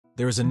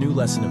There is a new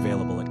lesson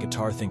available at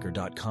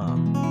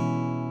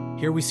guitarthinker.com.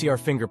 Here we see our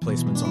finger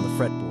placements on the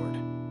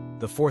fretboard.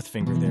 The fourth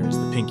finger there is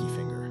the pinky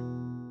finger.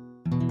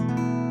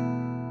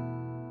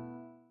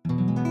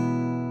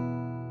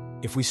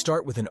 If we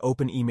start with an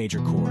open E major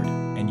chord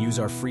and use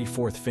our free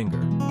fourth finger,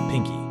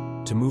 pinky,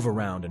 to move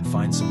around and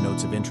find some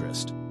notes of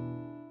interest,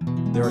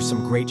 there are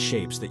some great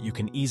shapes that you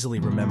can easily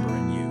remember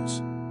and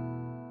use.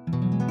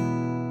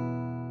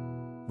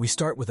 We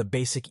start with a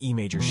basic E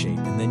major shape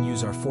and then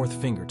use our fourth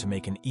finger to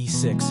make an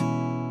E6,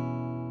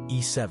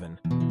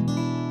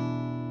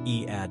 E7,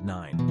 E add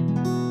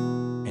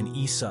 9, and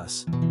E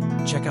sus.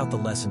 Check out the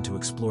lesson to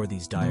explore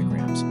these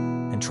diagrams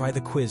and try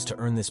the quiz to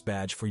earn this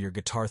badge for your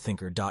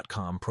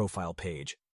guitarthinker.com profile page.